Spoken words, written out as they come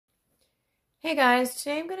Hey guys,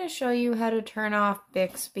 today I'm going to show you how to turn off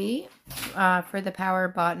Bixby for the power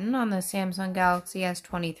button on the Samsung Galaxy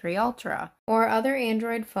S23 Ultra or other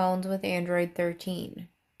Android phones with Android 13,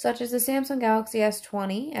 such as the Samsung Galaxy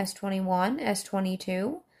S20, S21,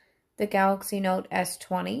 S22, the Galaxy Note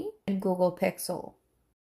S20, and Google Pixel.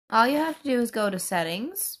 All you have to do is go to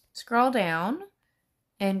Settings, scroll down,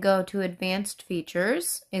 and go to Advanced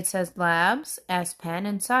Features. It says Labs, S Pen,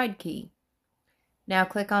 and Side Key. Now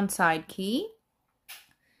click on Side Key,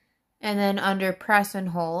 and then under Press and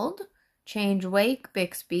Hold, change Wake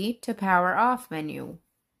Bixby to Power Off menu.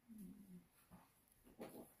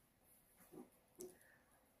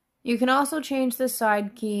 You can also change the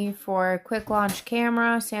side key for Quick Launch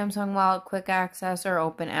Camera, Samsung Wallet Quick Access, or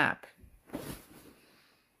Open App.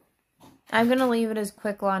 I'm going to leave it as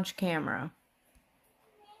Quick Launch Camera.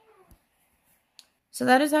 So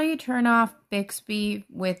that is how you turn off Bixby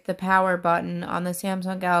with the power button on the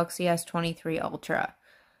Samsung Galaxy S23 Ultra.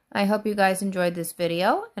 I hope you guys enjoyed this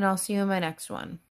video, and I'll see you in my next one.